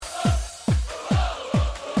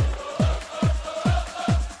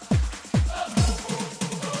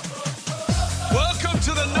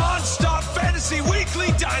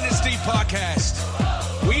Dynasty Podcast.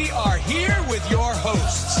 We are here with your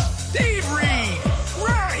hosts, Dave Reed,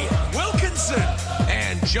 Ryan Wilkinson,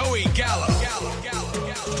 and Joey Gallo.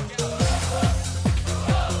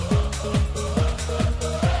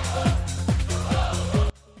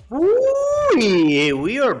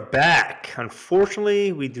 We are back.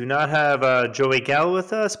 Unfortunately, we do not have Joey Gallo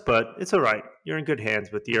with us, but it's all right. You're in good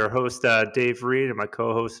hands with your host, Dave Reed, and my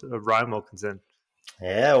co-host, Ryan Wilkinson.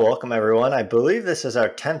 Yeah, welcome everyone. I believe this is our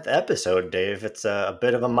 10th episode, Dave. It's a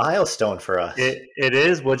bit of a milestone for us. It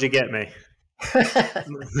is. What'd you get me?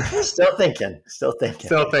 Still thinking. So,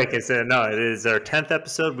 no, it is our 10th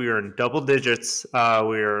episode. We are in double digits. We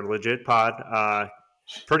are a legit pod.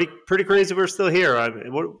 Pretty crazy. We're still here.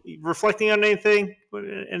 Reflecting on anything?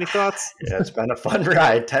 Any thoughts? Yeah, it's been a fun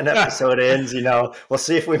ride. 10 episode ends. We'll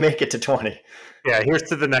see if we make it to 20. Yeah, here's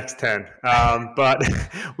to the next 10. But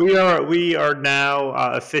we are now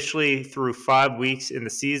officially through 5 weeks in the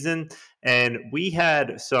season, and we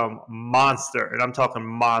had some monster, and I'm talking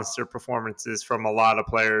monster performances from a lot of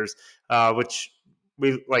players, which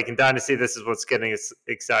we like in Dynasty. This is what's getting us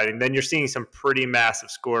exciting. Then you're seeing some pretty massive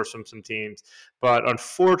scores from some teams, but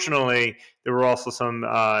unfortunately, there were also some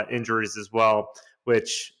injuries as well,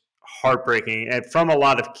 which heartbreaking, and from a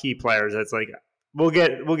lot of key players. It's like we'll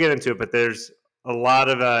get into it, but there's a lot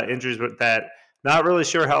of injuries that not really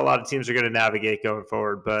sure how a lot of teams are going to navigate going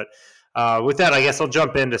forward. But with that, I guess I'll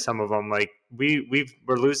jump into some of them. Like we're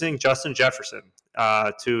losing Justin Jefferson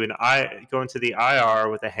going to the IR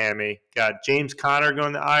with a hammy. Got James Conner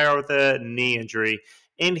going to the IR with a knee injury.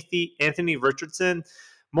 Anthony Richardson,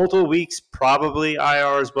 multiple weeks, probably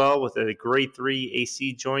IR as well with a grade 3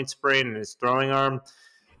 AC joint sprain in his throwing arm.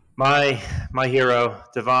 My hero,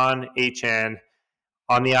 Devon Achane,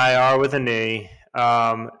 on the IR with a knee.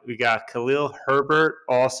 We got Khalil Herbert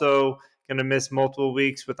also going to miss multiple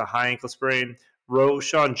weeks with a high ankle sprain.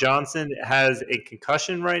 Roschon Johnson has a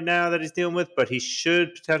concussion right now that he's dealing with, but he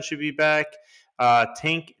should potentially be back.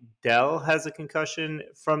 Tank Dell has a concussion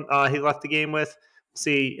from he left the game with.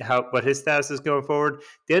 See what his status is going forward.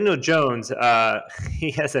 Daniel Jones,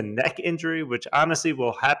 he has a neck injury, which honestly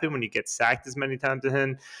will happen when you get sacked as many times as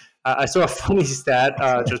him. I saw a funny stat,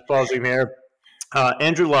 just pausing there.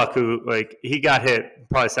 Andrew Luck, who he got hit,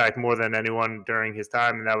 probably sacked more than anyone during his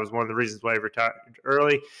time, and that was one of the reasons why he retired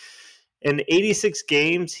early. In 86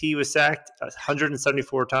 games, he was sacked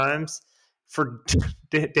 174 times. For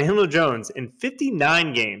Daniel Jones, in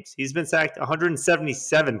 59 games, he's been sacked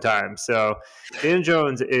 177 times. So Daniel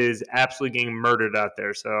Jones is absolutely getting murdered out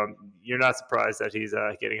there. So you're not surprised that he's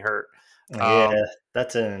getting hurt. Yeah,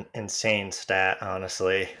 that's an insane stat,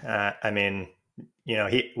 honestly.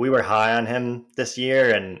 We were high on him this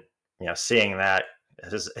year, and seeing that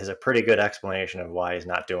is a pretty good explanation of why he's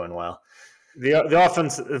not doing well. The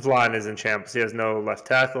offensive line is in shambles. He has no left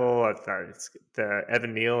tackle. The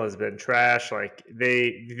Evan Neal has been trash. Like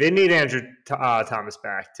they need Andrew Thomas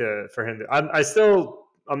back for him. I'm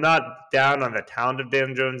not down on the talent of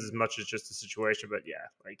Daniel Jones as much as just the situation. But yeah,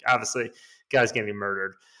 obviously, guy's getting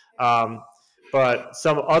murdered. But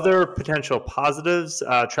some other potential positives,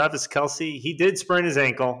 Travis Kelce, he did sprain his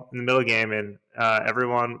ankle in the middle of the game, and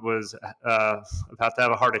everyone was about to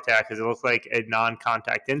have a heart attack because it looked like a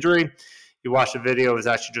non-contact injury. You watch the video, it was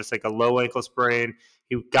actually just like a low ankle sprain.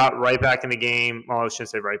 He got right back in the game. Well, I shouldn't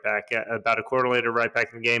say right back. About a quarter later, right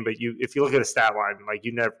back in the game. But if you look at the stat line,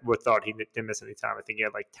 you never would have thought he didn't miss any time. I think he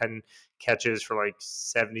had 10 catches for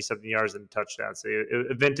 70-something yards and a touchdown. So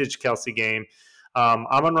a vintage Kelce game.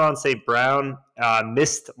 Amon-Ra St. Brown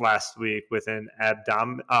missed last week with an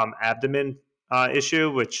abdomen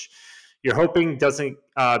issue, which you're hoping doesn't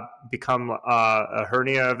become a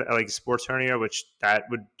hernia, like a sports hernia, which that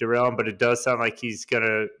would derail him. But it does sound like he's going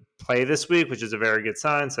to play this week, which is a very good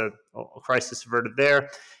sign. So a crisis averted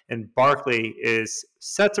there. And Barkley is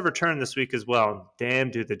set to return this week as well.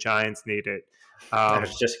 Damn, do the Giants need it. I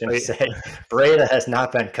was just going to say, Breda has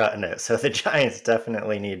not been cutting it. So the Giants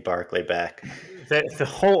definitely need Barkley back. The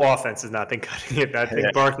whole offense has not been cutting it. I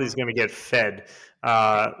think Barkley's going to get fed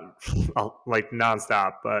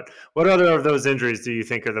nonstop. But what other of those injuries do you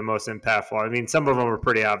think are the most impactful? I mean, some of them are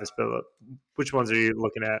pretty obvious, but which ones are you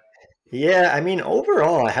looking at? Yeah,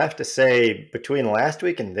 overall, I have to say between last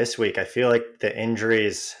week and this week, I feel like the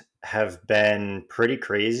injuries have been pretty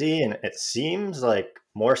crazy, and it seems like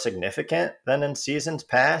more significant than in seasons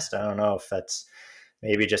past. I don't know if that's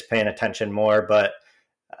maybe just paying attention more, but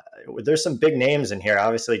there's some big names in here.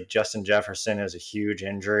 Obviously, Justin Jefferson is a huge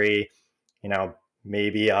injury.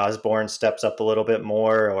 Maybe Osborne steps up a little bit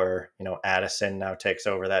more, or, Addison now takes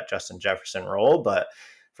over that Justin Jefferson role. But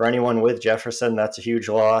for anyone with Jefferson, that's a huge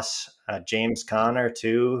loss. James Conner,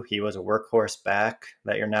 too. He was a workhorse back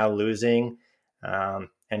that you're now losing. And,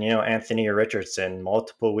 Anthony Richardson,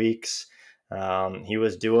 multiple weeks. He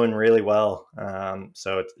was doing really well.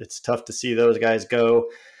 So it's tough to see those guys go.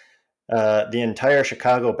 The entire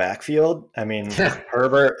Chicago backfield, I mean,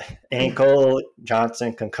 Herbert, ankle,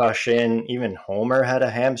 Johnson, concussion, even Homer had a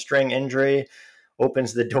hamstring injury,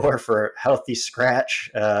 opens the door for healthy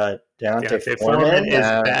scratch. D'Onta Foreman is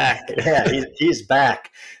back. Yeah, he's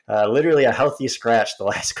back. Literally a healthy scratch the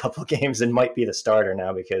last couple of games and might be the starter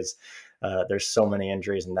now because there's so many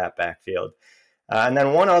injuries in that backfield. And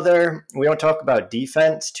then one other, we don't talk about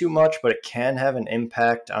defense too much, but it can have an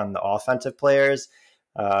impact on the offensive players.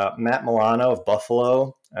 Matt Milano of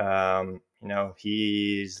Buffalo,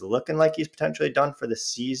 he's looking like he's potentially done for the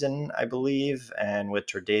season, I believe. And with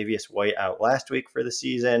Tre'Davious White out last week for the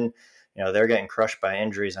season, they're getting crushed by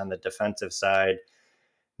injuries on the defensive side.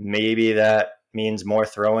 Maybe that means more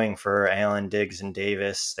throwing for Allen, Diggs, and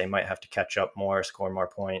Davis. They might have to catch up more, score more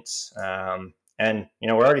points. And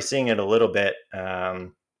we're already seeing it a little bit.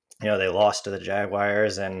 They lost to the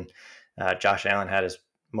Jaguars, and Josh Allen had his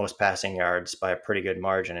most passing yards by a pretty good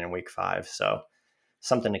margin in week 5. So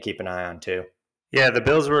something to keep an eye on too. Yeah, the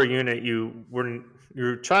Bills were a unit you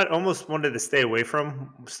almost wanted to stay away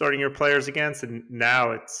from starting your players against, and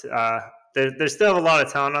now it's they still have a lot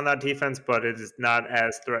of talent on that defense, but it is not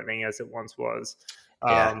as threatening as it once was.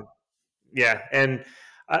 Yeah, and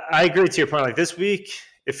I agree to your point. Like this week,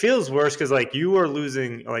 it feels worse because like you are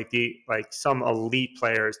losing some elite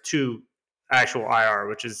players to actual IR,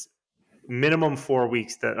 which is minimum 4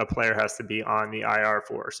 weeks that a player has to be on the IR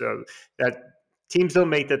for. So that teams don't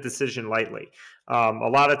make that decision lightly. A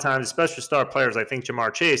lot of times, especially star players, I think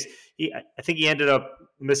Jamar Chase, I think he ended up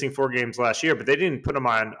missing 4 games last year, but they didn't put him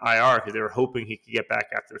on IR because they were hoping he could get back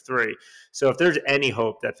after 3. So if there's any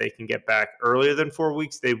hope that they can get back earlier than 4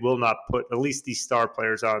 weeks, they will not put at least these star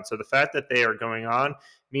players on. So the fact that they are going on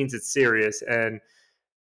means it's serious, and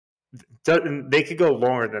they could go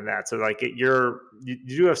longer than that. So like you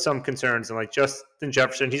do have some concerns, and like Justin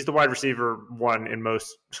Jefferson, he's the wide receiver 1 in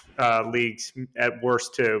most leagues, at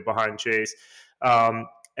worst 2 behind Chase,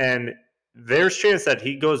 and there's chance that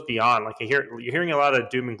he goes beyond. Like you're hearing a lot of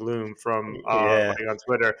doom and gloom from on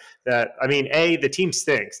Twitter that, I mean, the team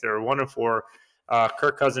stinks. They're 1-4.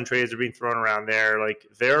 Kirk Cousins trades are being thrown around there. Like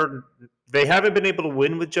they haven't been able to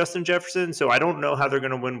win with Justin Jefferson, so I don't know how they're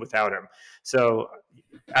going to win without him. So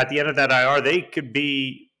at the end of that IR, they could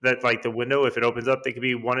be that, like, the window, if it opens up, they could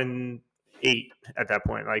be 1-8 at that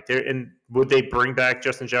point. Like, would they bring back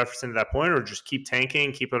Justin Jefferson at that point, or just keep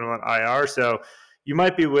tanking, keep him on IR? So you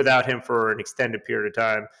might be without him for an extended period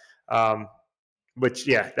of time, which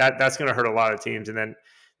that's going to hurt a lot of teams. And then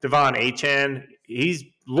Devon Achane,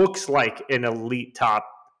 he looks like an elite top,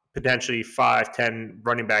 potentially 5-10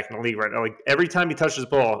 running back in the league right now. Like every time he touches the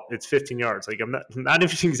ball, it's 15 yards. Like I'm not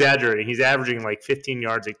even exaggerating. He's averaging like 15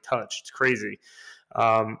 yards a touch. It's crazy.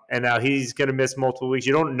 And now he's going to miss multiple weeks.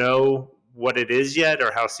 You don't know what it is yet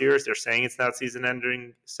or how serious. They're saying it's not season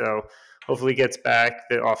ending. So hopefully he gets back.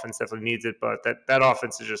 The offense definitely needs it, but that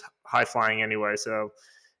offense is just high flying anyway. So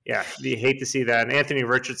yeah, you hate to see that. And Anthony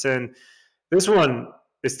Richardson, this one,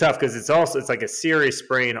 it's tough because it's like a serious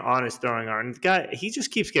sprain on his throwing arm. And the guy, he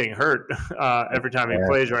just keeps getting hurt every time he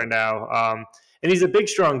plays right now. And he's a big,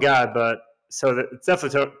 strong guy, but so it's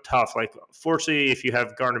definitely tough. Like, fortunately, if you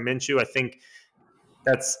have Gardner Minshew, I think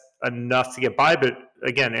that's enough to get by. But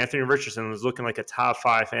again, Anthony Richardson was looking like a top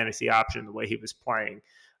 5 fantasy option the way he was playing.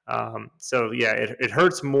 So yeah, it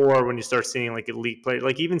hurts more when you start seeing like elite play.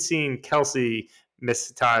 Like even seeing Kelsey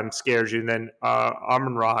miss time scares you. And then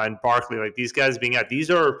Amon-Ra and Barkley, like these guys being out,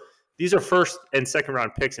 these are first and second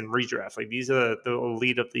round picks in redraft. Like these are the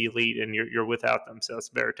elite of the elite, and you're without them, so it's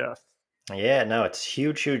very tough. Yeah, no, it's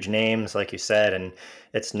huge names, like you said, and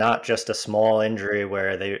it's not just a small injury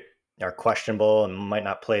where they are questionable and might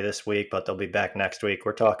not play this week, but they'll be back next week.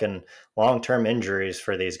 We're talking long-term injuries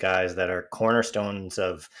for these guys that are cornerstones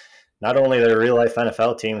of not only their real-life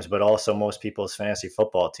NFL teams, but also most people's fantasy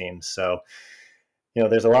football teams. So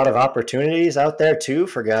there's a lot of opportunities out there too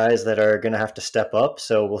for guys that are going to have to step up.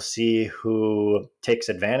 So we'll see who takes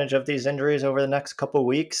advantage of these injuries over the next couple of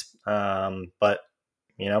weeks. But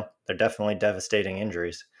they're definitely devastating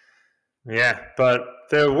injuries. Yeah, but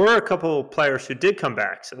there were a couple players who did come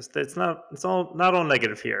back, so it's not all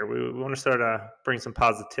negative here. We want to start bring some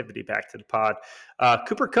positivity back to the pod.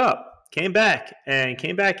 Cooper Kupp came back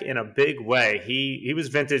in a big way. He was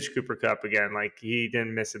vintage Cooper Kupp again. Like he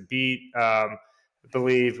didn't miss a beat. I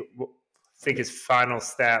think his final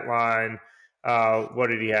stat line What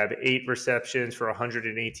did he have? 8 receptions for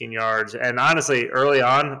 118 yards. And honestly, early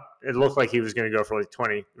on, it looked like he was going to go for like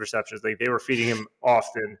 20 receptions. Like they were feeding him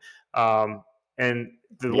often. And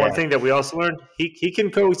the one Yeah, thing that we also learned, he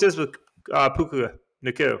can coexist with Puka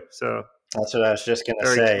Naku. So that's what I was just going to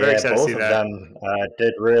very, say. very Yeah, excited to see both of that. them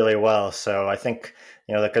did really well. So I think,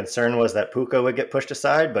 the concern was that Puka would get pushed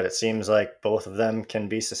aside, but it seems like both of them can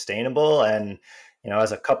be sustainable. And,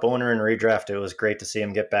 as a cup owner in redraft, it was great to see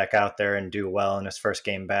him get back out there and do well in his first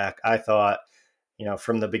game back. I thought,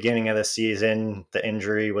 from the beginning of the season, the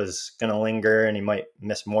injury was going to linger and he might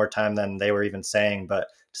miss more time than they were even saying. But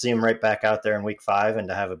to see him right back out there in week 5 and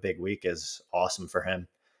to have a big week is awesome for him.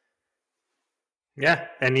 Yeah,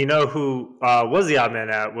 and you know who was the odd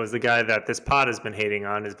man out was the guy that this pod has been hating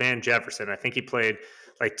on is Van Jefferson. I think he played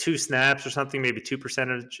like 2 snaps or something, maybe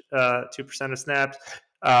 2% of snaps,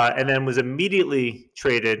 and then was immediately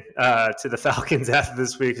traded to the Falcons after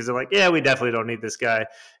this week because they're like, yeah, we definitely don't need this guy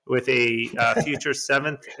with a future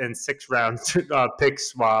 7th and 6th round pick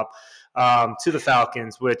swap to the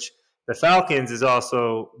Falcons, which the Falcons is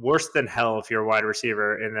also worse than hell if you're a wide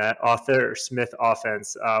receiver in that Arthur Smith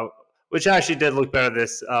offense. Which actually did look better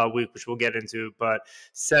this week, which we'll get into, but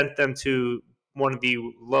sent them to one of the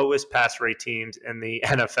lowest pass rate teams in the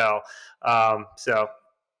NFL. So,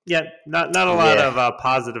 yeah, not a lot Yeah. of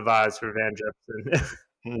positive vibes for Van Jefferson.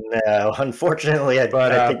 No, unfortunately,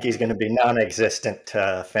 but I think he's going to be non-existent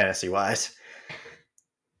fantasy-wise.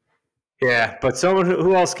 yeah, but someone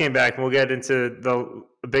who else came back, and we'll get into the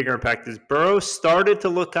bigger impact, is Burrow started to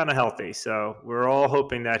look kind of healthy. So we're all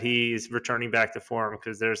hoping that he's returning back to form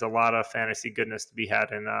because there's a lot of fantasy goodness to be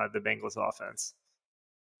had in the Bengals offense.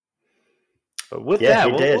 But with Yeah, that,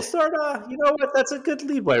 he we'll did. start. You know what? That's a good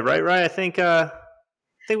leadway, right? Right. I think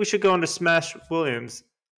we should go into Smash Williams.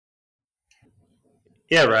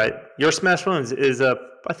 Yeah, right. Your Smash Williams is I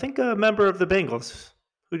think a member of the Bengals.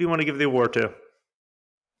 Who do you want to give the award to?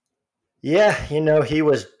 Yeah, he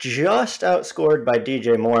was just outscored by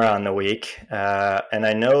DJ Moore on the week. And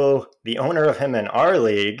I know the owner of him in our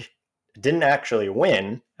league didn't actually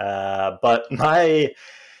win, but my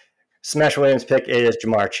Smash Williams pick is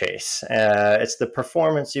Ja'Marr Chase. It's the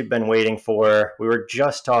performance you've been waiting for. We were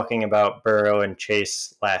just talking about Burrow and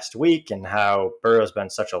Chase last week and how Burrow's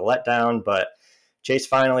been such a letdown, but Chase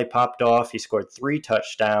finally popped off. He scored 3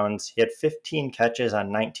 touchdowns. He had 15 catches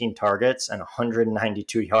on 19 targets and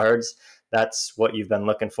 192 yards. That's what you've been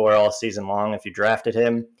looking for all season long if you drafted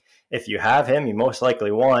him. If you have him, you most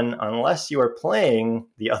likely won, unless you are playing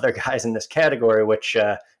the other guys in this category, which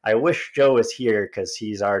I wish Joe was here because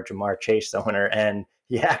he's our Ja'Marr Chase owner, and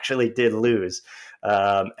he actually did lose.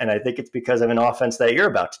 And I think it's because of an offense that you're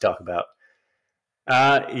about to talk about.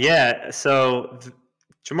 Yeah. So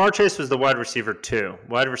Ja'Marr Chase was the wide receiver 2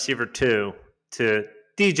 to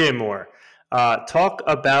DJ Moore. Talk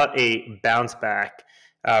about a bounce back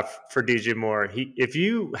for DJ Moore. If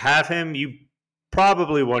you have him, you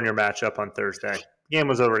probably won your matchup on Thursday. The game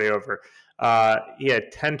was already over. He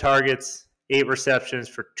had 10 targets, 8 receptions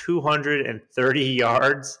for 230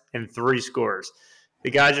 yards and 3 scores.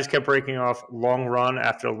 The guy just kept breaking off long run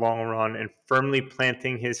after long run and firmly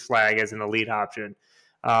planting his flag as an elite option.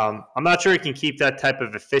 I'm not sure he can keep that type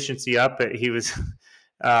of efficiency up, but he was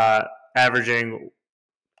averaging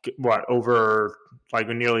over like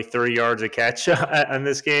nearly 30 yards a catch in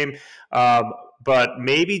this game. But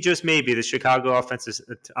maybe, just maybe, the Chicago offense is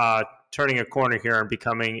turning a corner here and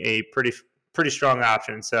becoming a pretty strong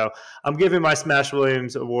option. So I'm giving my Smash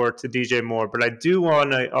Williams award to DJ Moore, but I do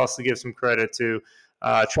want to also give some credit to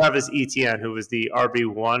Travis Etienne, who was the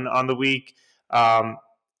RB1 on the week.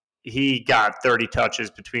 He got 30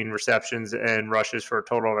 touches between receptions and rushes for a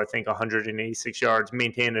total of, I think, 186 yards,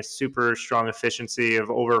 maintained a super strong efficiency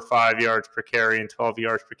of over 5 yards per carry and 12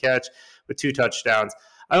 yards per catch with 2 touchdowns.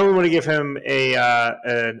 I only want to give him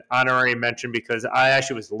an honorary mention because I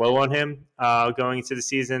actually was low on him going into the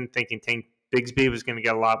season, thinking Tank Bigsby was going to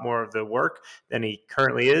get a lot more of the work than he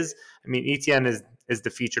currently is. I mean, Etienne is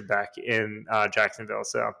the featured back in Jacksonville.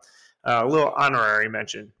 So a little honorary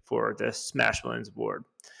mention for the Smash Williams award.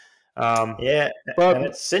 Yeah, and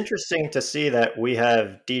it's interesting to see that we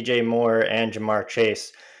have DJ Moore and Ja'Marr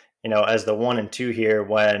Chase, as the 1 and 2 here,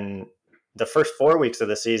 when the first 4 weeks of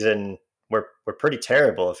the season were pretty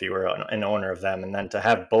terrible if you were an owner of them. And then to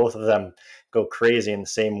have both of them go crazy in the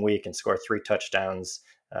same week and score 3 touchdowns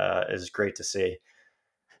is great to see.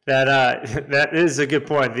 That is a good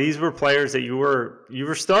point. These were players that you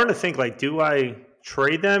were starting to think, like, do I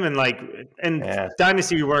trade them? And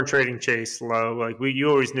Dynasty, you weren't trading Chase low. Like, you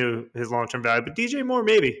always knew his long-term value. But DJ Moore,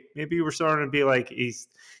 maybe you were starting to be like, he's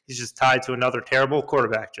just tied to another terrible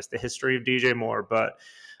quarterback, just the history of DJ Moore. But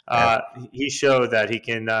Yeah. He showed that he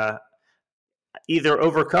can either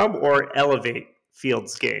overcome or elevate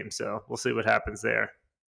Fields' game. So we'll see what happens there.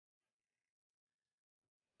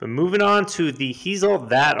 But moving on to the He's All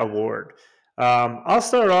That award. I'll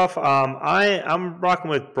start off. I'm rocking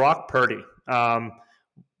with Brock Purdy.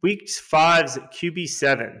 Week 5's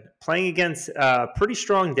QB7, playing against pretty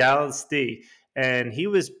strong Dallas D, and he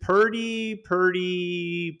was pretty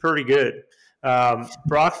good.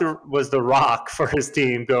 Brock was the rock for his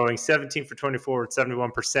team, going 17 for 24 with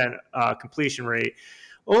 71% completion rate.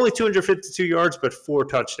 Only 252 yards, but 4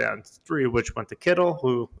 touchdowns, 3 of which went to Kittle,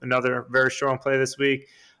 who another very strong play this week.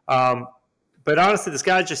 But honestly, this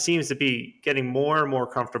guy just seems to be getting more and more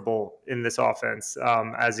comfortable in this offense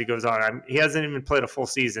as he goes on. He hasn't even played a full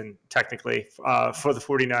season, technically, for the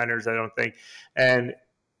 49ers, I don't think. And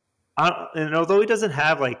although he doesn't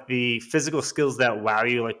have like the physical skills that wow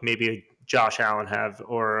you, like maybe a Josh Allen have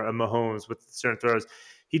or a Mahomes with certain throws,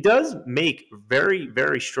 he does make very,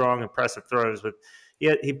 very strong, impressive throws with –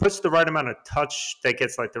 he puts the right amount of touch that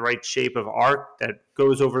gets like the right shape of arc that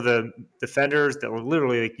goes over the defenders that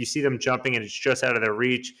literally like you see them jumping and it's just out of their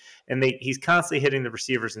reach. And he's constantly hitting the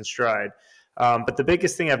receivers in stride. But the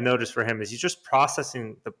biggest thing I've noticed for him is he's just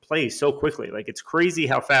processing the play so quickly. Like it's crazy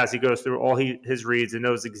how fast he goes through all his reads and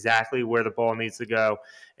knows exactly where the ball needs to go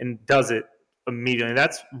and does it immediately.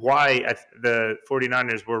 That's why the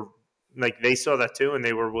 49ers were like they saw that too, and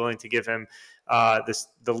they were willing to give him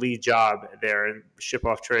the lead job there and ship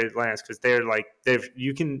off Trey Lance because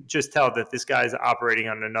you can just tell that this guy's operating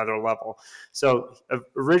on another level. So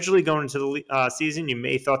originally going into the season, you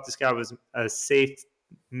may thought this guy was a safe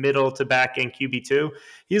middle to back end QB2.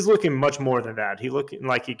 He's looking much more than that. He's looking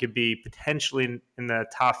like he could be potentially in the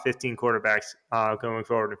top 15 quarterbacks going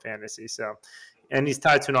forward in fantasy. So, and he's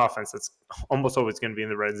tied to an offense that's almost always going to be in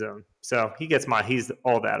the red zone. So he gets He's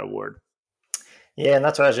All That award. Yeah, and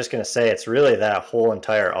that's what I was just going to say. It's really that whole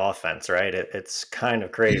entire offense, right? It's kind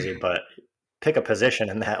of crazy, but pick a position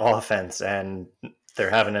in that offense, and they're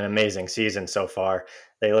having an amazing season so far.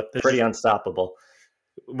 They look pretty unstoppable.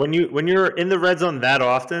 When you're in the red zone that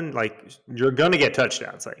often, like you're going to get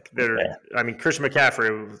touchdowns. Like I mean, Christian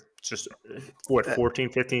McCaffrey just 14,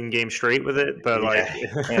 15 games straight with it, but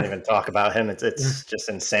can't even talk about him. It's just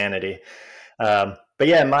insanity. But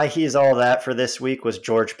yeah, my He's All That for this week was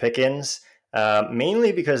George Pickens.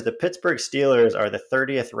 Mainly because the Pittsburgh Steelers are the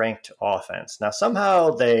 30th ranked offense. Now,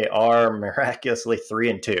 somehow they are miraculously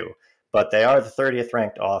 3-2, but they are the 30th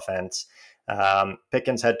ranked offense.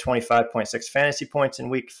 Pickens had 25.6 fantasy points in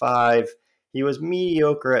week 5. He was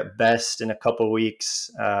mediocre at best in a couple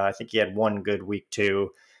weeks. I think he had one good week 2.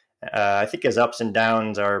 I think his ups and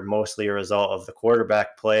downs are mostly a result of the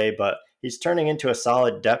quarterback play, but he's turning into a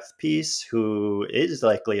solid depth piece who is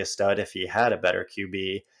likely a stud if he had a better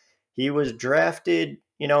QB. He was drafted,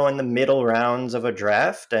 in the middle rounds of a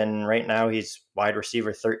draft, and right now he's wide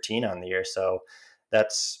receiver 13 on the year. So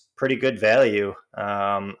that's pretty good value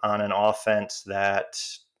on an offense that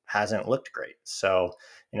hasn't looked great. So,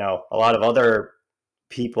 a lot of other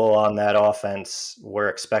people on that offense were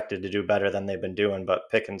expected to do better than they've been doing, but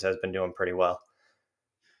Pickens has been doing pretty well.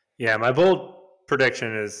 Yeah, my bold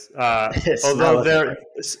prediction is, although there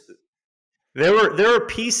were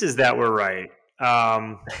pieces that were right.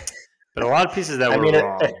 But a lot of pieces that were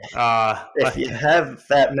wrong. If you have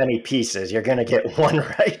that many pieces, you're going to get one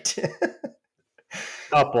right.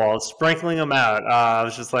 Balls, sprinkling them out. I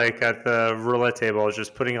was just like at the roulette table. I was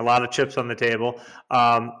just putting a lot of chips on the table.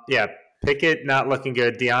 Pickett not looking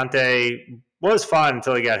good. Deontay was fine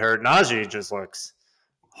until he got hurt. Najee just looks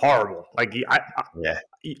horrible. Like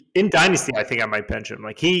in Dynasty, I think I might bench him.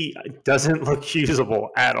 Like he doesn't look usable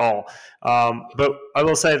at all. But I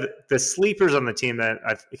will say that the sleepers on the team that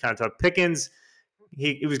I kind of thought Pickens,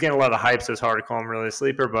 he was getting a lot of hype, so it's hard to call him really a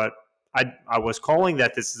sleeper. But I was calling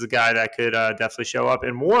that this is a guy that could definitely show up.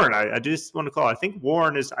 And Warren, I just want to call. I think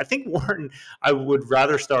Warren I would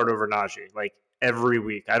rather start over Najee like every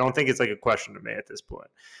week. I don't think it's like a question to me at this point.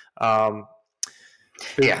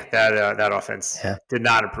 But yeah, that offense did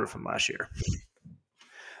not improve from last year.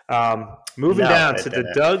 Moving down to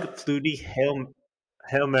the Doug Flutie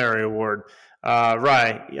Hail Mary Award.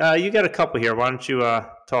 Rye, you got a couple here. Why don't you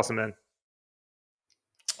toss them in?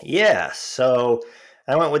 Yeah, so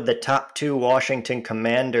I went with the top 2 Washington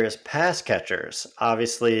Commanders pass catchers.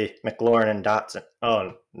 Obviously, McLaurin and Dotson.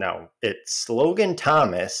 Oh, no, it's Logan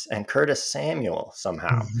Thomas and Curtis Samuel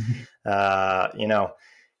somehow.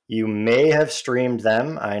 You may have streamed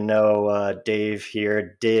them. I know Dave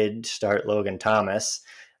here did start Logan Thomas.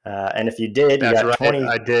 And if you did, you got 20.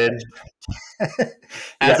 I did.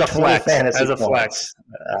 As a flex.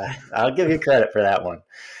 I'll give you credit for that one.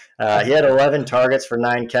 He had 11 targets for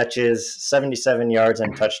 9 catches, 77 yards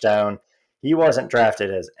and touchdown. He wasn't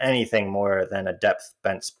drafted as anything more than a depth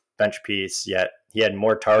bench piece, yet he had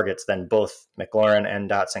more targets than both McLaurin and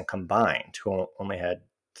Dotson combined, who only had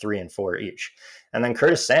 3 and 4 each. And then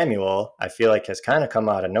Curtis Samuel, I feel like, has kind of come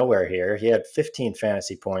out of nowhere here. He had 15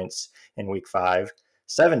 fantasy points in week 5,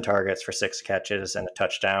 7 targets for 6 catches and a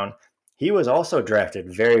touchdown. He was also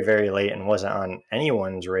drafted very, very late and wasn't on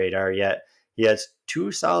anyone's radar yet. He has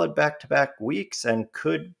 2 solid back-to-back weeks and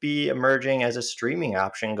could be emerging as a streaming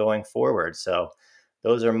option going forward. So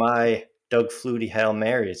those are my Doug Flutie Hail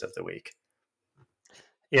Marys of the week.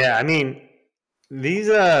 Yeah, I mean, these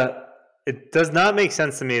it does not make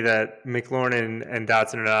sense to me that McLaurin and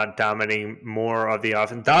Dotson are not dominating more of the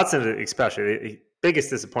offense. Dotson, especially, the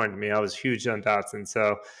biggest disappointment to me. I was huge on Dotson.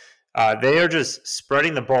 So they are just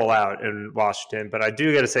spreading the ball out in Washington. But I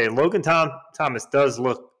do got to say, Logan Thomas does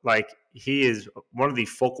look like he is one of the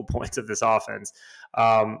focal points of this offense.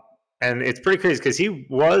 And it's pretty crazy because he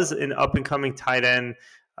was an up-and-coming tight end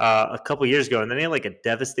a couple years ago. And then he had like a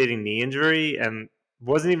devastating knee injury and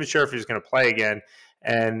wasn't even sure if he was going to play again.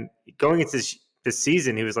 And going into this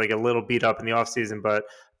season, he was like a little beat up in the offseason, but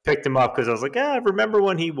picked him up because I was like, I remember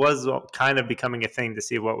when he was kind of becoming a thing to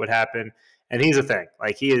see what would happen. And he's a thing.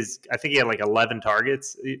 Like he is, I think he had like 11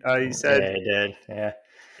 targets, he said. Yeah, he did. Yeah.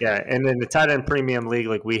 Yeah. And then the tight end premium league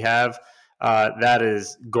like we have, that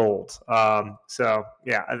is gold. So,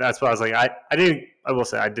 yeah, that's why I was like, I will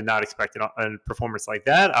say I did not expect a performance like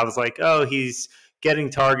that. I was like, oh, he's getting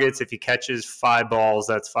targets. If he catches 5 balls,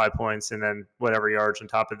 that's 5 points. And then whatever yards on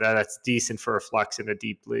top of that, that's decent for a flex in a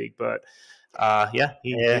deep league. But he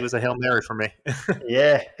was a Hail Mary for me.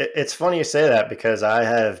 Yeah, it's funny you say that because I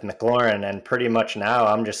have McLaurin and pretty much now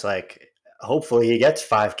I'm just like, hopefully he gets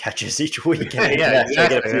 5 catches each week and exactly.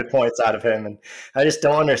 Get a few points out of him. And I just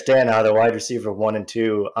don't understand how the wide receiver 1 and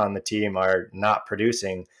 2 on the team are not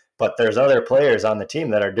producing, but there's other players on the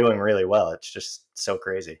team that are doing really well. It's just so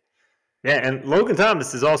crazy. Yeah, and Logan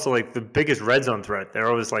Thomas is also like the biggest red zone threat. They're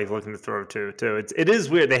always like looking to throw too. It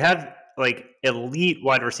is weird. They have like elite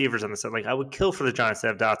wide receivers on the side. Like I would kill for the Giants to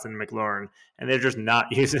have Dotson and McLaurin, and they're just not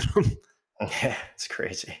using them. Yeah, it's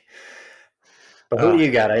crazy. But who do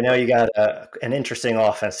you got? I know you got an interesting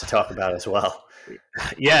offense to talk about as well.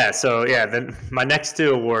 Yeah, so then my next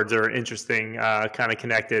 2 awards are interesting, kind of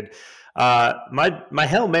connected. My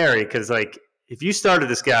Hail Mary, because like if you started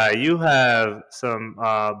this guy, you have some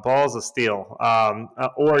balls of steel,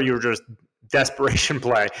 or you're just desperation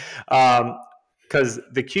play. Because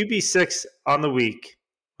the QB6 on the week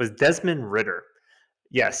was Desmond Ridder.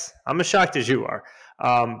 Yes, I'm as shocked as you are.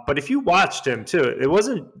 But if you watched him too, it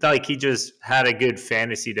wasn't like he just had a good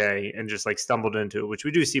fantasy day and just like stumbled into it, which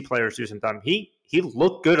we do see players do sometimes. He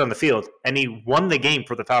looked good on the field and he won the game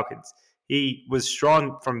for the Falcons. He was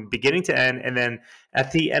strong from beginning to end. And then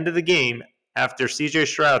at the end of the game, after CJ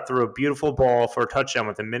Stroud threw a beautiful ball for a touchdown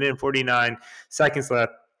with 1 minute and 49 seconds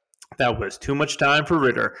left, that was too much time for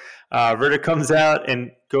Ridder. Ridder comes out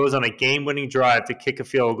and goes on a game-winning drive to kick a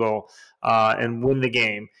field goal and win the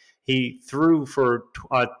game. He threw for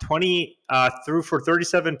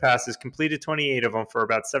 37 passes, completed 28 of them for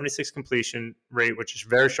about 76 completion rate, which is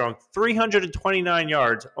very strong. 329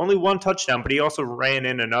 yards, only 1 touchdown, but he also ran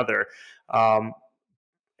in another.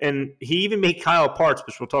 And he even made Kyle Parts,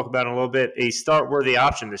 which we'll talk about in a little bit, a start-worthy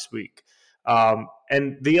option this week.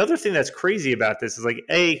 And the other thing that's crazy about this is like,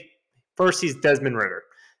 first he's Desmond Ridder.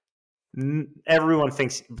 Everyone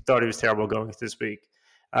thought he was terrible going into this week.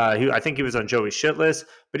 I think he was on Joey's shit list,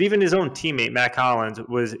 but even his own teammate Matt Collins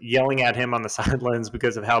was yelling at him on the sidelines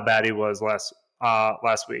because of how bad he was last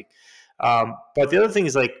week. But the other thing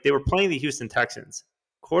is like they were playing the Houston Texans.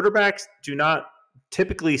 Quarterbacks do not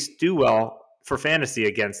typically do well for fantasy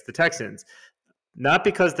against the Texans. Not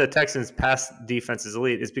because the Texans' pass defense is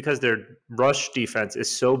elite, it's because their rush defense is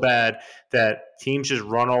so bad that teams just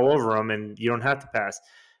run all over them and you don't have to pass.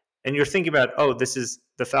 And you're thinking about, this is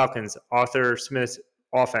the Falcons, Arthur Smith's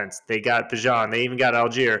offense. They got Bijan. They even got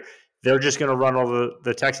Algier. They're just going to run all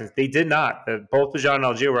the Texans. They did not. Both Bijan and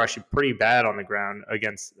Algier were actually pretty bad on the ground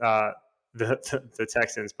against the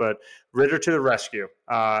Texans. But Ridder to the rescue.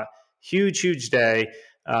 Huge day.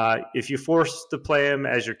 If you force to play him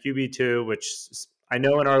as your QB2, which I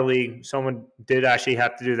know in our league, someone did actually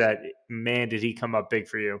have to do that. Man, did he come up big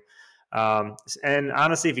for you. And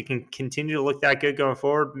honestly, if he can continue to look that good going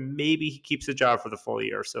forward, maybe he keeps the job for the full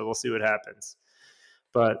year. So we'll see what happens.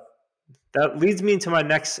 But that leads me into my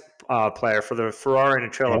next player for the Ferrari in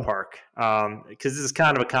a trailer park, because this is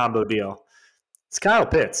kind of a combo deal. It's Kyle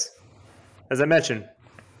Pitts. As I mentioned,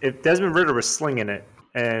 if Desmond Ridder was slinging it,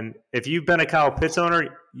 And if you've been a Kyle Pitts owner,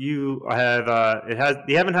 you haven't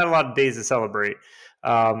had a lot of days to celebrate.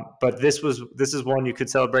 But this is one you could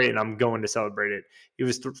celebrate, and I'm going to celebrate it. He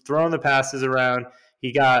was throwing the passes around.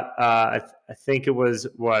 He got I think it was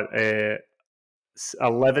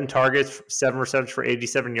 11 targets, 7 receptions for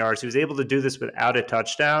 87 yards. He was able to do this without a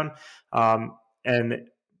touchdown, and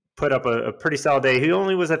put up a pretty solid day. He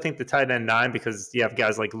only was, I think, the tight end 9 because you have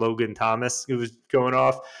guys like Logan Thomas who was going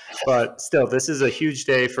off. But still, this is a huge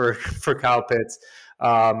day for Kyle Pitts.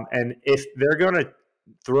 And if they're going to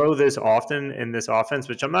throw this often in this offense,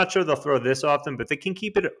 which I'm not sure they'll throw this often, but they can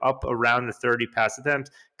keep it up around the 30 pass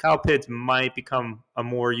attempts, Kyle Pitts might become a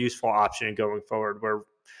more useful option going forward, where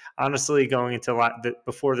honestly, going into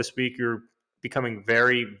before this week, you're becoming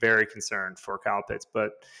very, very concerned for Kyle Pitts,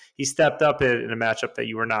 but he stepped up in a matchup that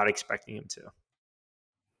you were not expecting him to.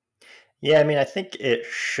 Yeah, I mean, I think it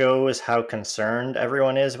shows how concerned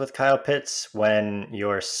everyone is with Kyle Pitts when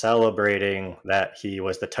you're celebrating that he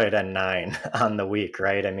was the tight end 9 on the week,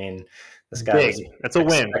 right? I mean, this guy was That's a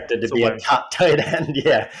win. Expected to be a top tight end.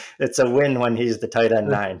 Yeah, it's a win when he's the tight end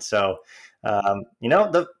 9. So,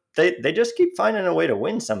 They just keep finding a way to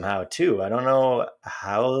win somehow too. I don't know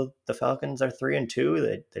how the Falcons are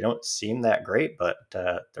 3-2. They don't seem that great, but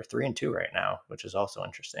they're 3-2 right now, which is also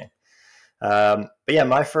interesting. But yeah,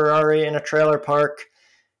 my Ferrari in a trailer park,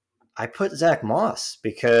 I put Zach Moss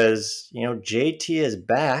because JT is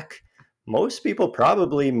back. Most people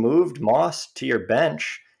probably moved Moss to your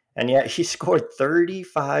bench, and yet he scored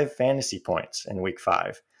 35 fantasy points in week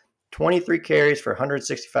 5. 23 carries for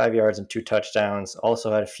 165 yards and 2 touchdowns,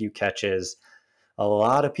 also had a few catches. A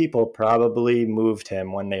lot of people probably moved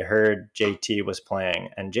him when they heard JT was playing,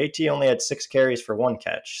 and JT only had 6 carries for 1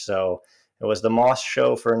 catch, so it was the Moss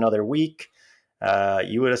show for another week.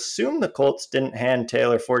 You would assume the Colts didn't hand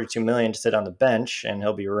Taylor $42 million to sit on the bench, and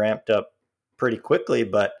he'll be ramped up pretty quickly,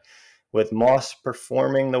 but with Moss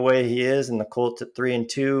performing the way he is and the Colts at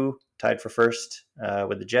 3-2, tied for first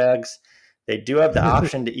with the Jags, they do have the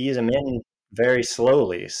option to ease him in very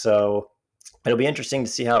slowly. So it'll be interesting to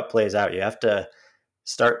see how it plays out. You have to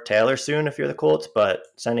start Taylor soon if you're the Colts, but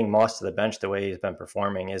sending Moss to the bench the way he's been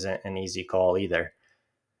performing isn't an easy call either.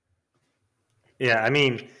 Yeah, I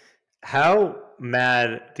mean, how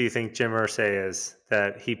mad do you think Jim Irsay is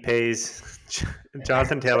that he pays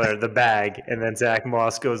Jonathan Taylor the bag and then Zach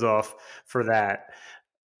Moss goes off for that?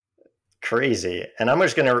 Crazy. And I'm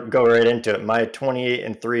just going to go right into it. My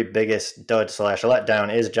 28-3 biggest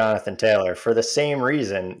dud/letdown is Jonathan Taylor. For the same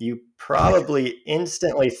reason, you probably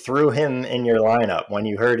instantly threw him in your lineup when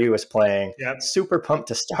you heard he was playing. Yep. Super pumped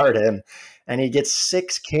to start him. And he gets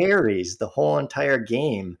 6 carries the whole entire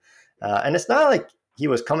game. And it's not like he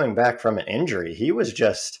was coming back from an injury. He was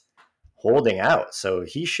just holding out. So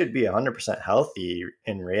he should be 100% healthy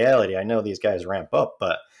in reality. I know these guys ramp up,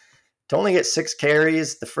 but to only get 6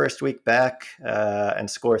 carries the first week back and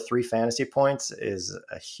score 3 fantasy points is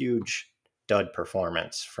a huge dud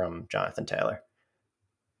performance from Jonathan Taylor.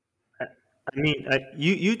 I mean,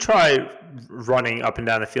 you try running up and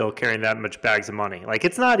down the field carrying that much bags of money. Like,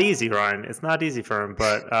 it's not easy, Ryan. It's not easy for him,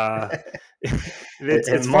 but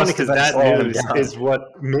it's funny because that news is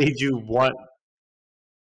what made you want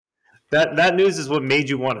 – That news is what made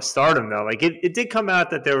you want to start him, though. Like it did come out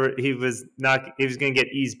that he was going to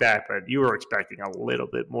get eased back, but you were expecting a little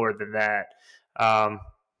bit more than that.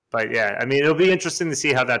 But yeah, I mean, it'll be interesting to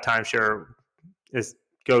see how that timeshare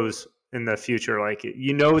goes in the future. Like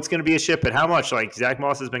it's going to be a ship, but how much? Like Zach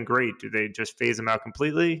Moss has been great. Do they just phase him out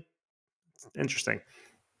completely? It's interesting.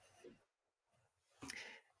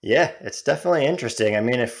 Yeah, it's definitely interesting. I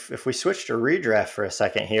mean, if we switch to redraft for a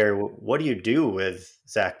second here, what do you do with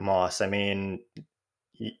Zach Moss? I mean,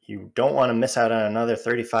 you don't want to miss out on another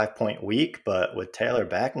 35-point week, but with Taylor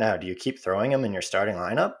back now, do you keep throwing him in your starting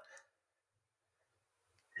lineup?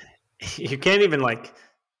 You can't even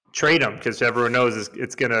trade him because everyone knows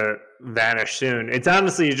it's going to vanish soon. It's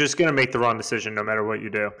honestly, you're just going to make the wrong decision no matter what you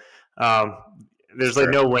do. There's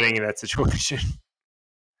no winning in that situation.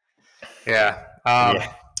 Yeah.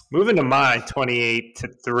 Yeah. Moving to my 28-3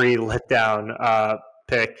 letdown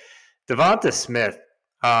pick, Devonta Smith.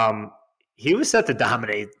 He was set to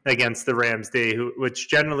dominate against the Rams D, which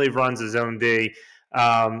generally runs his own D.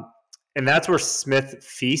 And that's where Smith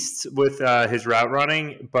feasts with his route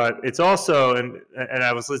running. But it's also, and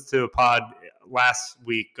I was listening to a pod last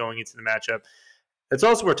week going into the matchup, it's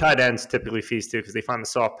also where tight ends typically feast too because they find the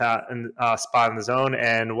soft spot in the zone.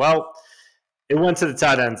 And, well, it went to the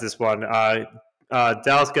tight ends this one.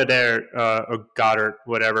 Dallas Goedert,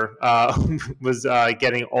 whatever, was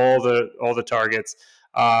getting all the targets.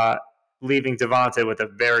 leaving Devontae with a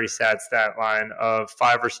very sad stat line of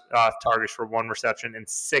 5 targets for 1 reception and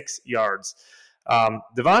 6 yards.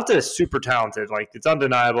 Devonta is super talented. Like, it's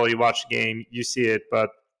undeniable. You watch the game, you see it, but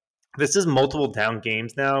this is multiple down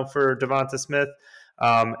games now for Devonta Smith,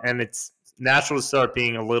 and it's natural to start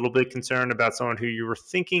being a little bit concerned about someone who you were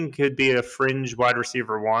thinking could be a fringe wide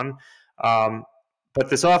receiver 1. But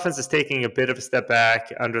this offense is taking a bit of a step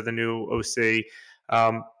back under the new OC.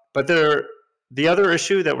 But the other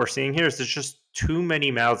issue that we're seeing here is there's just too many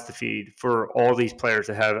mouths to feed for all these players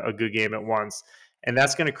to have a good game at once. And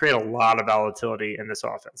that's going to create a lot of volatility in this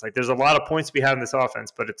offense. Like, there's a lot of points to be had in this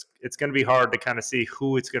offense, but it's going to be hard to kind of see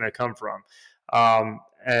who it's going to come from.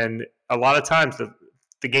 And a lot of times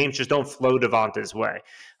the games just don't flow Devonta's way,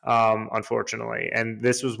 unfortunately. And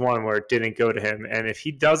this was one where it didn't go to him. And if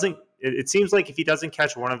he doesn't, it seems like if he doesn't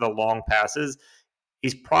catch one of the long passes,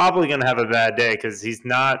 he's probably going to have a bad day because he's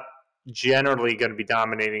not generally going to be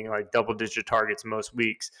dominating like double-digit targets most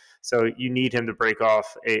weeks. So you need him to break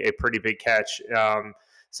off a pretty big catch.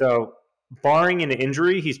 So barring an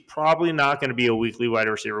injury, he's probably not going to be a weekly wide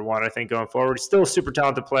receiver 1, I think, going forward. He's still a super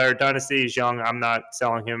talented player. Dynasty is young. I'm not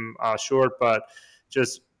selling him short, but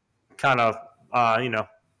just kind of,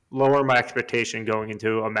 lower my expectation going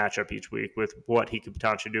into a matchup each week with what he could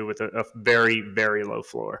potentially do with a very, very low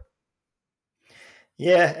floor.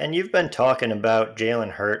 Yeah, and you've been talking about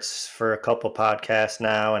Jalen Hurts for a couple podcasts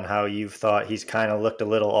now and how you've thought he's kind of looked a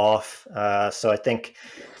little off. So I think,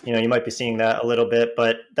 you might be seeing that a little bit,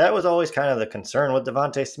 but that was always kind of the concern with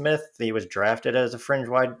Devontae Smith. He was drafted as a fringe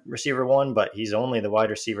wide receiver 1, but he's only the wide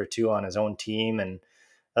receiver 2 on his own team. And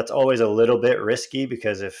that's always a little bit risky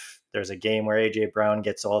because if there's a game where A.J. Brown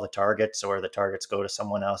gets all the targets or the targets go to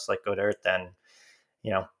someone else like Goddard, then,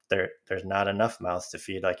 there's not enough mouths to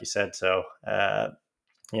feed, like you said. So,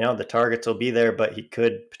 the targets will be there, but he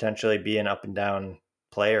could potentially be an up and down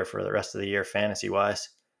player for the rest of the year fantasy wise.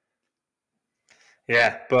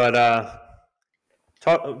 Yeah, but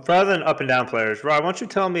rather than up and down players, Rob, why don't you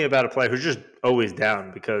tell me about a player who's just always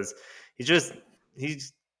down because he's just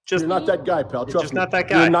You're not that guy, pal. Trust me. Not that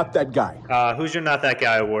guy. You're not that guy. Who's your not that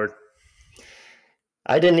guy award?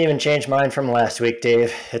 I didn't even change mine from last week,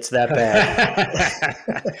 Dave. It's that bad.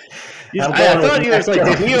 I thought he was like,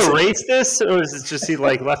 did he erase this, or is it just he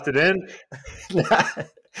like left it in?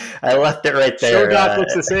 I left it right there. Show doc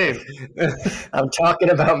looks the same. I'm talking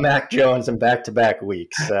about Mac Jones in back-to-back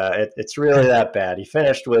weeks. It's really that bad. He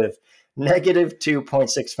finished with negative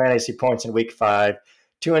 2.6 fantasy points in week 5,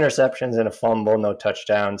 2 interceptions and a fumble, no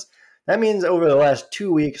touchdowns. That means over the last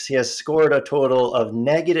 2 weeks, he has scored a total of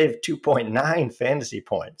negative 2.9 fantasy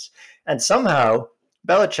points. And somehow,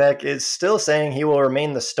 Belichick is still saying he will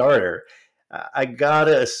remain the starter. I got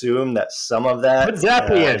to assume that some of that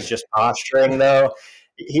is just posturing, though.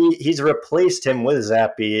 He's replaced him with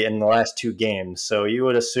Zappe in the last 2 games. So you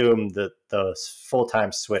would assume that the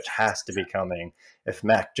full-time switch has to be coming if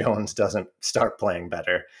Mac Jones doesn't start playing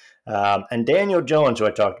better. And Daniel Jones, who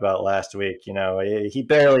I talked about last week, he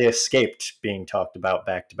barely escaped being talked about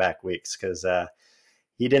back-to-back weeks because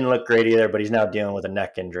he didn't look great either, but he's now dealing with a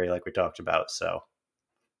neck injury like we talked about. So,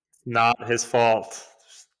 not his fault.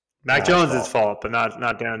 Mac Jones' fault, but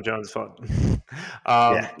not Daniel Jones' fault.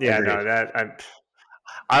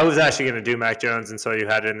 I was actually going to do Mac Jones, and so you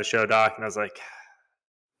had it in the show doc, and I was like,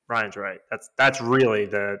 Ryan's right. That's really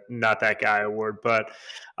the not that guy award. But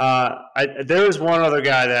there was one other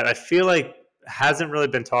guy that I feel like hasn't really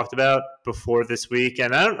been talked about before this week,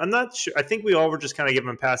 and I'm not sure. I think we all were just kind of giving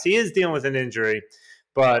him a pass. He is dealing with an injury,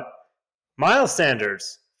 but Miles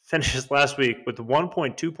Sanders finishes last week with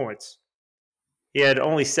 1.2 points. He had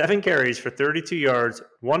only 7 carries for 32 yards,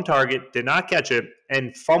 1 target, did not catch it,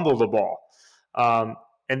 and fumbled the ball.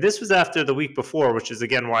 And this was after the week before, which is,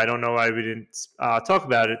 again, why I don't know why we didn't talk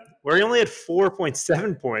about it, where he only had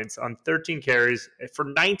 4.7 points on 13 carries for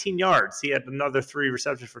 19 yards. He had another 3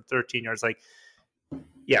 receptions for 13 yards. Like,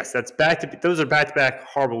 yes, those are back-to-back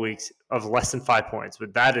horrible weeks of less than 5 points.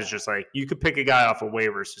 But that is just like, you could pick a guy off of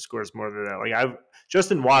waivers who scores more than that. Like,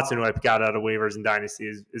 Justin Watson, who I got out of waivers in Dynasty,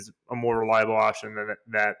 is a more reliable option than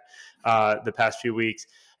that the past few weeks.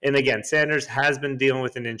 And again, Sanders has been dealing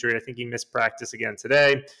with an injury. I think he missed practice again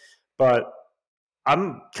today. But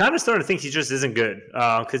I'm kind of starting to think he just isn't good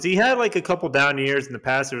because he had like a couple down years in the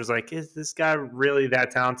past. It was like, is this guy really that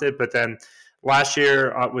talented? But then last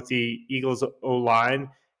year with the Eagles O-line,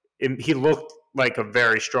 he looked like a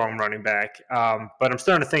very strong running back. But I'm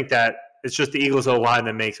starting to think that it's just the Eagles O-line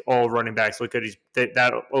that makes all running backs look good.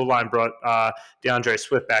 That O-line brought DeAndre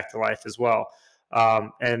Swift back to life as well.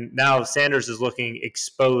 And now Sanders is looking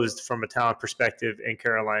exposed from a talent perspective in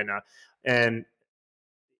Carolina. And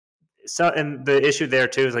So, and the issue there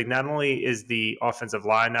too is like not only is the offensive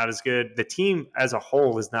line not as good, the team as a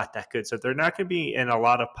whole is not that good. So they're not going to be in a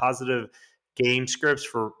lot of positive game scripts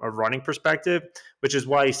for a running perspective, which is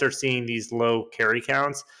why you start seeing these low carry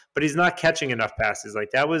counts. But he's not catching enough passes. Like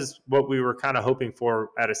that was what we were kind of hoping for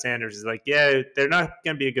out of Sanders. Is like, yeah, they're not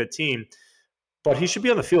going to be a good team, but he should be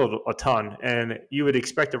on the field a ton. And you would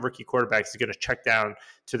expect a rookie quarterback is going to check down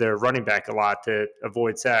to their running back a lot to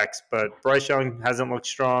avoid sacks. But Bryce Young hasn't looked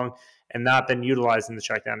strong and not been utilizing the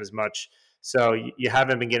check down as much. So you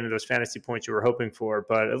haven't been getting those fantasy points you were hoping for.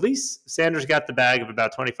 But at least Sanders got the bag of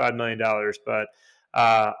about $25 million. But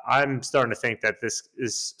I'm starting to think that this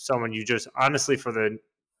is someone you just, honestly, for the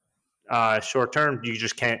short term, you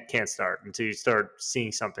just can't start until you start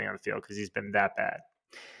seeing something on the field because he's been that bad.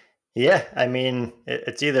 Yeah, I mean,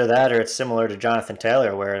 it's either that or it's similar to Jonathan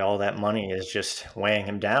Taylor, where all that money is just weighing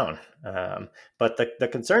him down. But the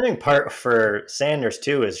concerning part for Sanders,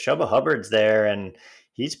 too, is Chuba Hubbard's there, and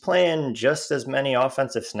he's playing just as many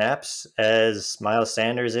offensive snaps as Miles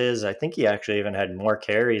Sanders is. I think he actually even had more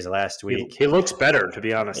carries last week. He looks better, to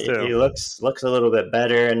be honest, too. He looks a little bit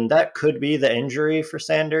better, and that could be the injury for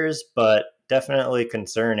Sanders, but definitely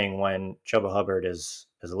concerning when Chuba Hubbard is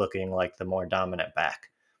looking like the more dominant back.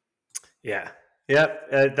 Yeah.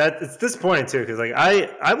 That it's disappointing too because like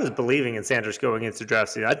I was believing in Sanders going into draft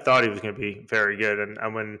season. I thought he was going to be very good,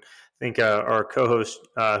 and when I think our co-host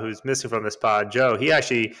who's missing from this pod, Joe, he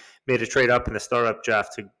actually made a trade up in the startup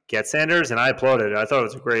draft to get Sanders, and I applauded it. I thought it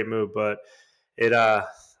was a great move, but it a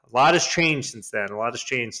lot has changed since then. A lot has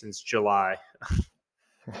changed since July.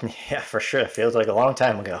 Yeah, for sure. It feels like a long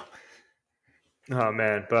time ago. Oh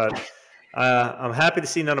man, but. I'm happy to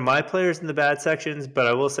see none of my players in the bad sections, but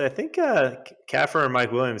I will say I think Kaffir and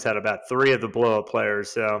Mike Williams had about 3 of the blow-up players,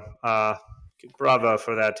 so bravo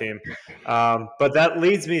for that team. But that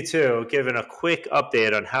leads me to giving a quick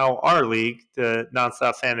update on how our league, the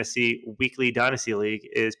Nonstop Fantasy Weekly Dynasty League,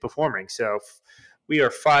 is performing. So we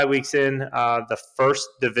are 5 weeks in. The first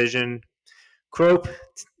division, Crope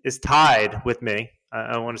is tied with me.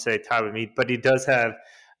 I want to say tied with me, but he does have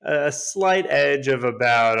a slight edge of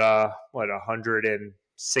about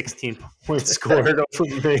 116 points scored over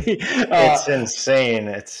me. It's insane.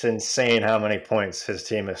 It's insane how many points his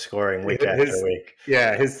team is scoring week after week.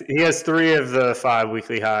 Yeah, he has 3 of the 5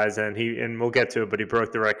 weekly highs, and we'll get to it, but he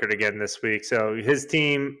broke the record again this week. So his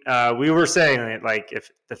team, we were saying like if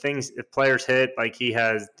players hit, like he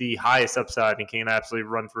has the highest upside and can absolutely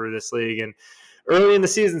run through this league. And early in the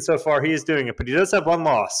season so far, he is doing it, but he does have 1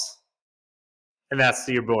 loss. And that's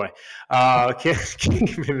to your boy. I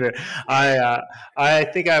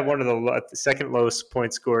think I have one of the second lowest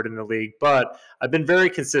points scored in the league, but I've been very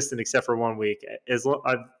consistent except for 1 week.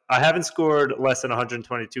 I haven't scored less than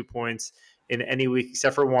 122 points in any week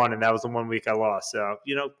except for 1, and that was the 1 week I lost. So,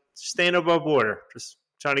 staying above water, just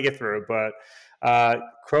trying to get through. But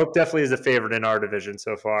Crope definitely is a favorite in our division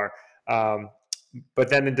so far. But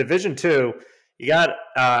then in Division 2, you got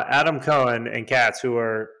Adam Cohen and Katz, who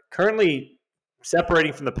are currently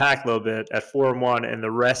separating from the pack a little bit at 4-1, and the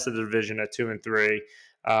rest of the division at 2-3.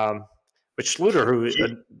 But Schluter, who is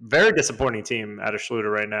a very disappointing team out of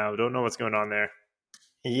Schluter right now, don't know what's going on there.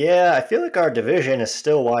 Yeah, I feel like our division is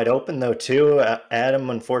still wide open though too. Adam,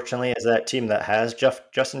 unfortunately, is that team that has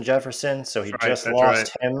Justin Jefferson, so he just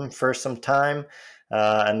lost him for some time,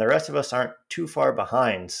 and the rest of us aren't too far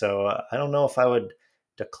behind. So I don't know if I would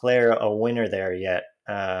declare a winner there yet.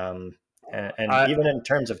 And even in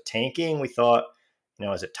terms of tanking, we thought,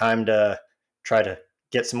 is it time to try to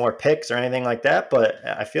get some more picks or anything like that? But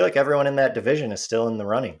I feel like everyone in that division is still in the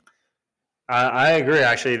running. I agree,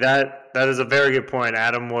 actually. That is a very good point.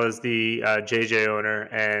 Adam was the JJ owner,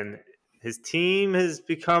 and his team has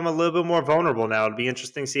become a little bit more vulnerable now. It'll be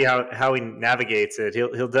interesting to see how he navigates it.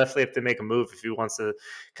 He'll definitely have to make a move if he wants to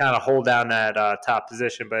kind of hold down that top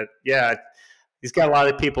position. But, yeah, he's got a lot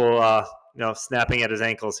of people snapping at his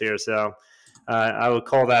ankles here. So I would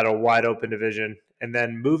call that a wide open division. And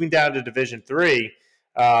then moving down to Division 3,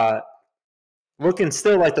 looking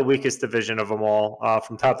still like the weakest division of them all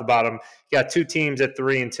from top to bottom. You got 2 teams at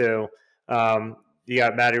 3-2. You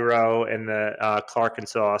got Matty Rowe and the Clark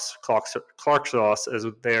Sauce, as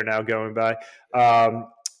they are now going by.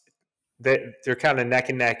 They're kind of neck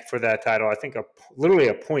and neck for that title. I think literally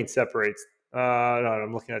a point separates. No,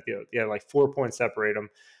 I'm looking at like 4 points separate them.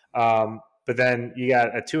 But then you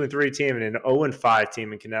got a 2-3 team and an 0-5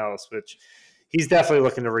 team in Canales, which he's definitely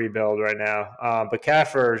looking to rebuild right now. But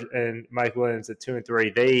Kaffir and Mike Williams at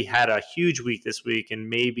 2-3, they had a huge week this week and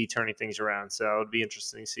may be turning things around. So it'd be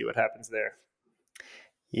interesting to see what happens there.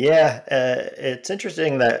 Yeah, it's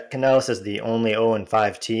interesting that Canellis is the only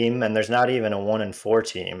 0-5 team, and there's not even a 1-4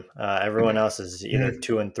 team. Everyone else is either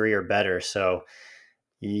 2-3 or better. So,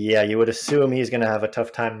 yeah, you would assume he's going to have a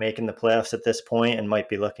tough time making the playoffs at this point and might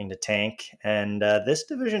be looking to tank. And this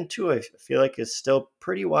division, too, I feel like is still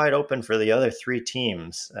pretty wide open for the other three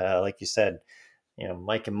teams. Like you said,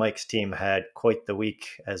 Mike and Mike's team had quite the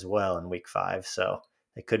week as well in week 5, so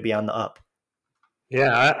they could be on the up.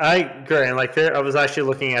 Yeah, I agree. And I was actually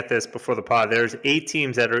looking at this before the pod. There's 8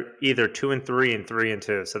 teams that are either 2-3 and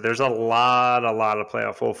 3-2. So there's a lot of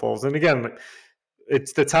playoff hopefuls. And again,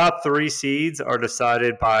 it's the top 3 seeds are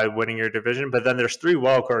decided by winning your division, but then there's 3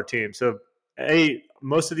 wildcard teams. So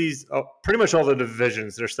most of these, pretty much all the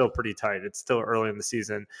divisions, they're still pretty tight. It's still early in the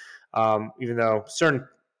season, even though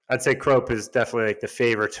I'd say Crope is definitely like the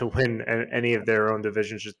favorite to win any of their own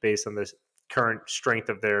divisions just based on the current strength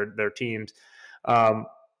of their teams.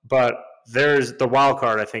 But there's the wild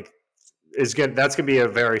card, I think, that's going to be a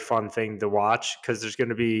very fun thing to watch because there's going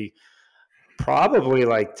to be probably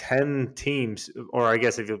like 10 teams, or I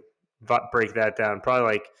guess if you break that down,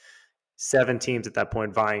 probably like 7 teams at that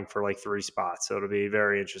point vying for like 3 spots. So it'll be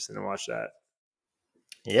very interesting to watch that.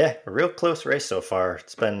 Yeah, a real close race so far.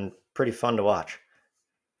 It's been pretty fun to watch.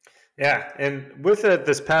 Yeah, and with it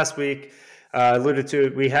this past week, alluded to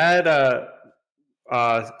it, we had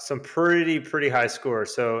some pretty high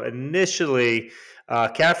scores. So initially,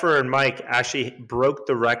 Kaffer and Mike actually broke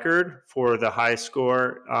the record for the highest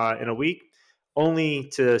score in a week, only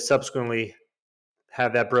to subsequently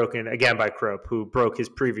have that broken again by Crope, who broke his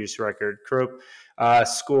previous record. Crope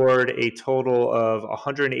scored a total of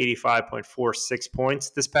 185.46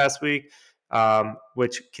 points this past week,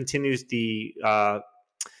 which continues the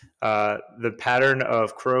pattern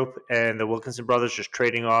of Crope and the Wilkinson brothers just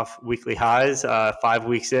trading off weekly highs. 5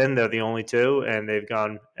 weeks in, they're the only 2, and they've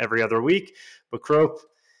gone every other week. But Crope,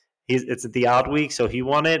 it's the odd week, so he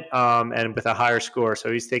won it, and with a higher score, so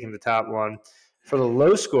he's taking the top one. For the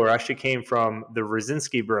low score, actually came from the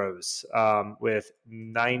Rosinski Bros with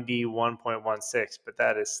 91.16, but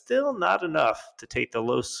that is still not enough to take the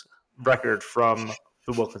low record from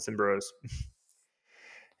the Wilkinson Bros.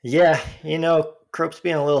 Yeah, Crope's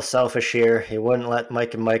being a little selfish here. He wouldn't let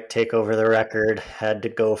Mike and Mike take over the record. Had to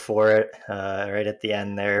go for it right at the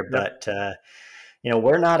end there. Yep. But,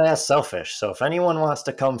 we're not as selfish. So if anyone wants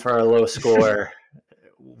to come for our low score,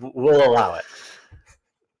 we'll allow it.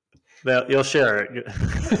 Well, you'll share it.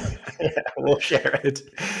 Yeah, we'll share it.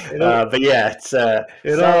 But yeah, it's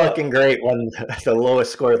not looking great when the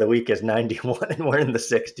lowest score of the week is 91 and we're in the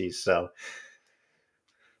 60s. So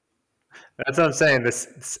that's what I'm saying.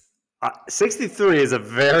 This 63 is a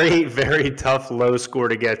very, very tough low score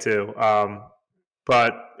to get to.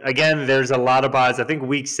 But again, there's a lot of buys. I think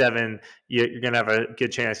week 7, you're going to have a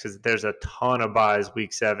good chance because there's a ton of buys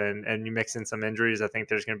week 7, and you mix in some injuries. I think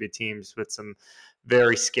there's going to be teams with some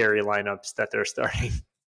very scary lineups that they're starting.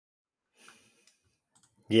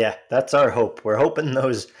 Yeah, that's our hope. We're hoping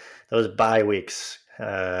those bye weeks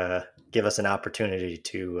give us an opportunity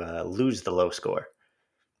to lose the low score.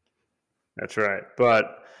 That's right.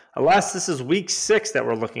 But alas, this is week 6 that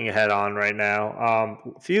we're looking ahead on right now.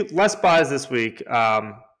 A few less buys this week,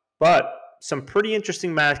 but some pretty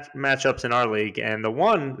interesting matchups in our league. And the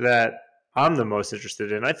one that I'm the most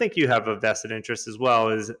interested in, I think you have a vested interest as well,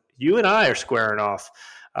 is you and I are squaring off.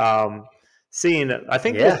 I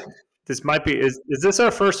think this might be, is this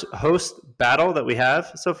our first host battle that we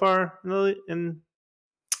have so far in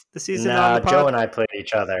the season? No, Joe and I played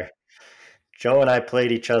each other. Joe and I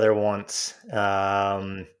played each other once.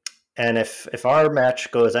 And if our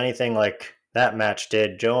match goes anything like that match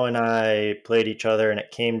did, Joe and I played each other and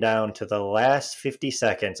it came down to the last 50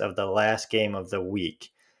 seconds of the last game of the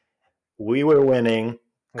week. We were winning.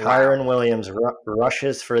 Wow. Kyron Williams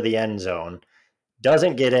rushes for the end zone.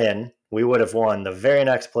 Doesn't get in. We would have won. The very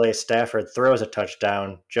next play, Stafford throws a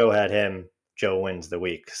touchdown. Joe had him. Joe wins the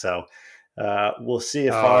week. So we'll see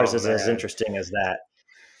if ours is as interesting as that.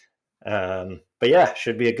 But yeah,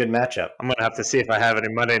 should be a good matchup. I'm going to have to see if I have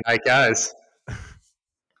any Monday night guys.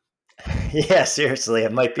 Yeah, seriously.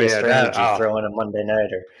 It might be a strategy throwing a Monday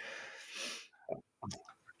nighter.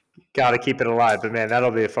 Got to keep it alive. But man,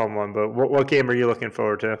 that'll be a fun one. But what game are you looking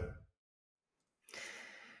forward to?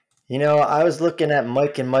 I was looking at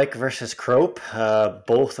Mike and Mike versus Crope.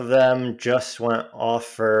 Both of them just went off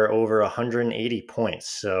for over 180 points.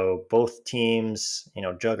 So both teams,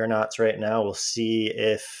 juggernauts right now. We'll see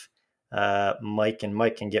if Mike and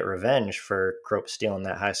Mike can get revenge for Crope stealing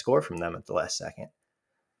that high score from them at the last second.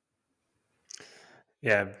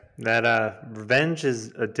 Yeah, that revenge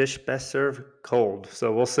is a dish best served cold.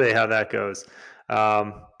 So we'll see how that goes.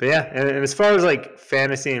 But yeah, and as far as like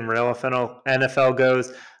fantasy and real NFL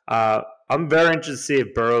goes, I'm very interested to see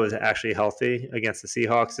if Burrow is actually healthy against the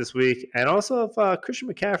Seahawks this week, and also if Christian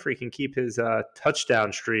McCaffrey can keep his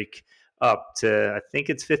touchdown streak up to, I think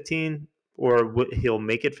it's 15, or he'll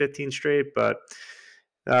make it 15 straight. But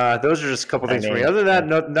those are just a couple things for me. Other than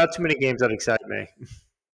that, not too many games that excite me.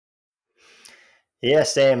 Yeah,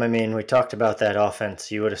 same. I mean, we talked about that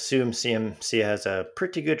offense. You would assume CMC has a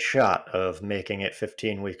pretty good shot of making it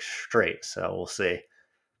 15 weeks straight, so we'll see.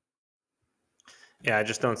 Yeah, I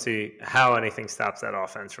just don't see how anything stops that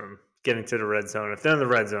offense from getting to the red zone. If they're in the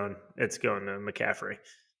red zone, it's going to McCaffrey.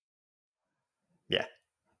 Yeah.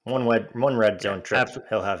 One red zone trip,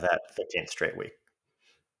 he'll have that 15th straight week.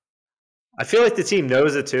 I feel like the team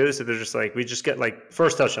knows it too, so they're just like, we just get like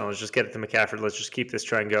first touchdown, let's just get it to McCaffrey. Let's just keep this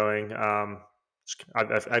trend going.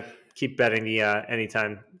 I keep betting the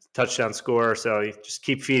anytime touchdown score, so you just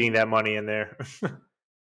keep feeding that money in there.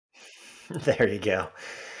 There you go.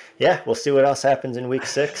 Yeah, we'll see what else happens in week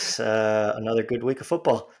 6. Another good week of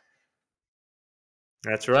football.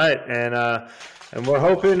 That's right. And we're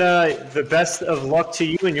hoping the best of luck to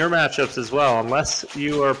you in your matchups as well, unless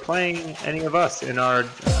you are playing any of us in our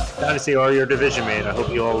Dynasty or your division mate. I hope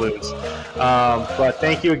you all lose. But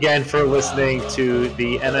thank you again for listening to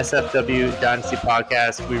the NSFW Dynasty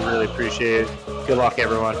podcast. We really appreciate it. Good luck,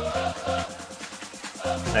 everyone.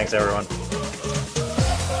 Thanks, everyone.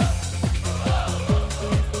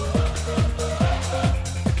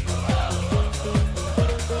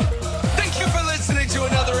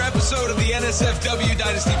 Episode of the NSFW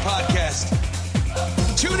Dynasty Podcast.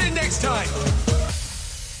 Tune in next time.